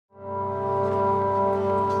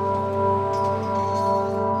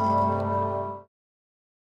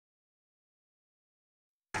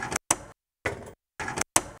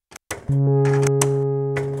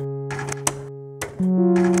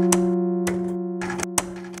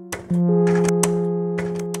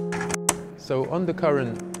So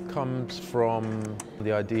Undercurrent comes from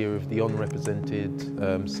the idea of the unrepresented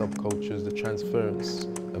subcultures, the transference,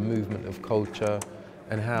 a movement of culture,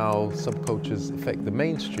 and how subcultures affect the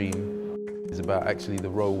mainstream is about actually the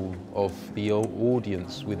role of the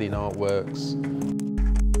audience within artworks.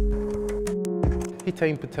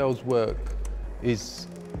 Hetain Patel's work is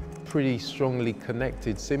pretty strongly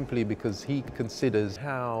connected simply because he considers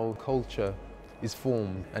how culture is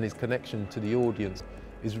formed and his connection to the audience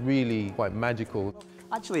is really quite magical.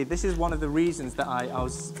 Actually, this is one of the reasons that I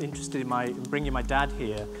was interested in bringing my dad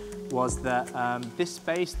here, was that this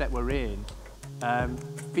space that we're in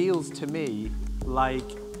feels to me like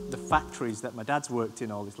the factories that my dad's worked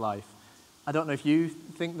in all his life. I don't know if you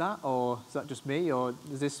think that, or is that just me, or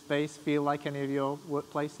does this space feel like any of your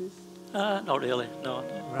workplaces? Not really, no.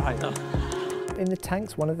 Right. No. In the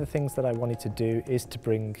tanks, one of the things that I wanted to do is to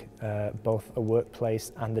bring both a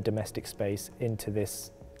workplace and the domestic space into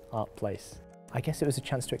this art place. I guess it was a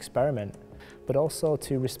chance to experiment, but also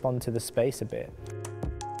to respond to the space a bit.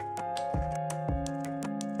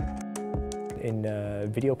 In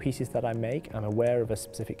video pieces that I make, I'm aware of a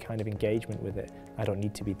specific kind of engagement with it. I don't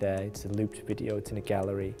need to be there, it's a looped video, it's in a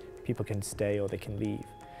gallery, people can stay or they can leave.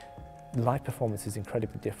 Live performance is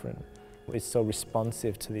incredibly different. It's so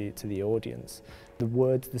responsive to the audience. The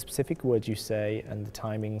words, the specific words you say and the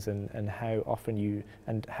timings and how often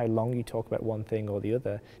and how long you talk about one thing or the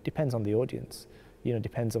other depends on the audience. You know,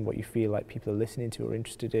 depends on what you feel like people are listening to or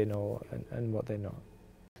interested in and what they're not.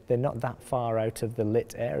 They're not that far out of the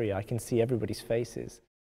lit area. I can see everybody's faces.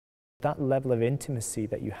 That level of intimacy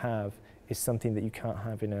that you have is something that you can't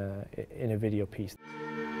have in a video piece.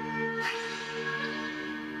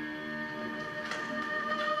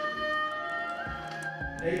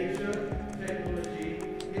 Nature, technology,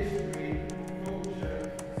 history,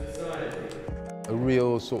 culture, society. A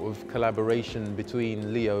real sort of collaboration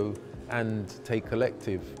between Leo and Take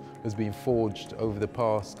Collective has been forged over the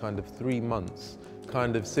past kind of 3 months.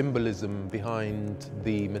 Kind of symbolism behind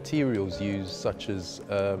the materials used, such as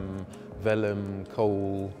vellum,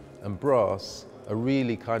 coal and brass, are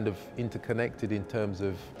really kind of interconnected in terms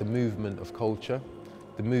of the movement of culture,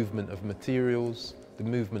 the movement of materials, the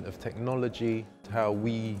movement of technology, how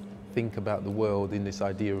we think about the world in this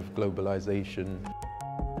idea of globalization.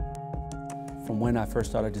 From when I first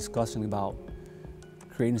started discussing about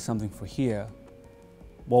creating something for here,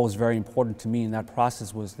 what was very important to me in that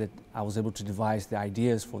process was that I was able to devise the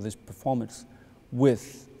ideas for this performance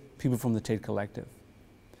with people from the Tate Collective.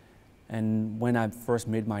 And when I first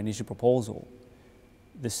made my initial proposal,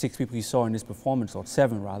 the 6 people you saw in this performance, or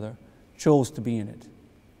 7 rather, chose to be in it.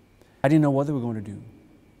 I didn't know what they were going to do.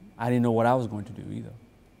 I didn't know what I was going to do either.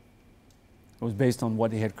 It was based on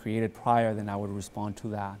what they had created prior, then I would respond to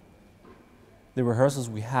that. The rehearsals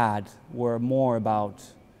we had were more about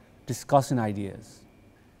discussing ideas.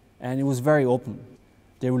 And it was very open.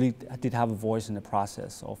 They really did have a voice in the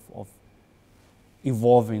process of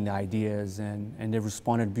evolving the ideas, and they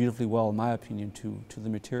responded beautifully well, in my opinion, to the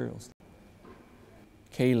materials.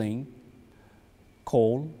 Kaolin,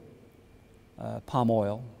 coal, palm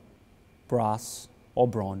oil, brass or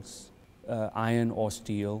bronze, iron or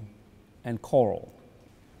steel, and coral.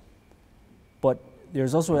 But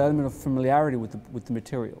there's also an element of familiarity with the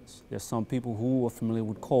materials. There's some people who are familiar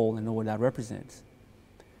with coal and know what that represents.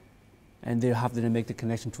 And they have to make the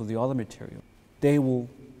connection to the other material. They will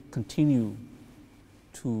continue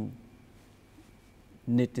to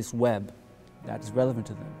knit this web that is relevant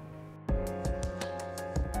to them.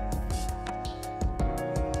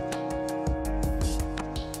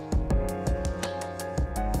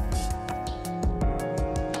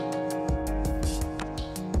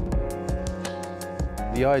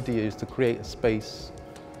 The idea is to create a space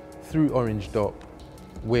through Orange Dot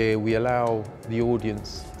where we allow the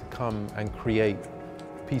audience come and create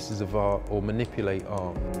pieces of art or manipulate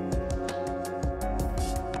art.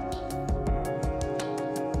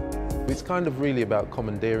 It's kind of really about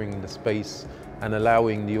commandeering the space and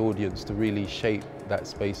allowing the audience to really shape that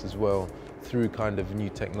space as well through kind of new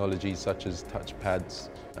technologies such as touchpads.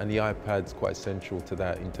 And the iPad's quite central to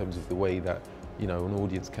that in terms of the way that, you know, an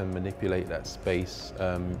audience can manipulate that space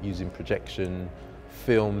using projection,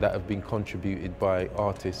 film that have been contributed by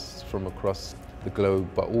artists from across the globe,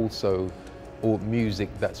 but also music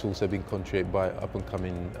that's also been contributed by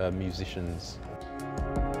up-and-coming musicians.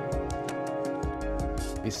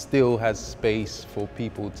 It still has space for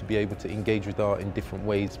people to be able to engage with art in different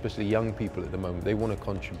ways, especially young people at the moment. They want to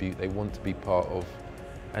contribute, they want to be part of,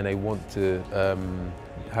 and they want to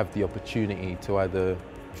have the opportunity to either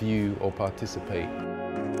view or participate.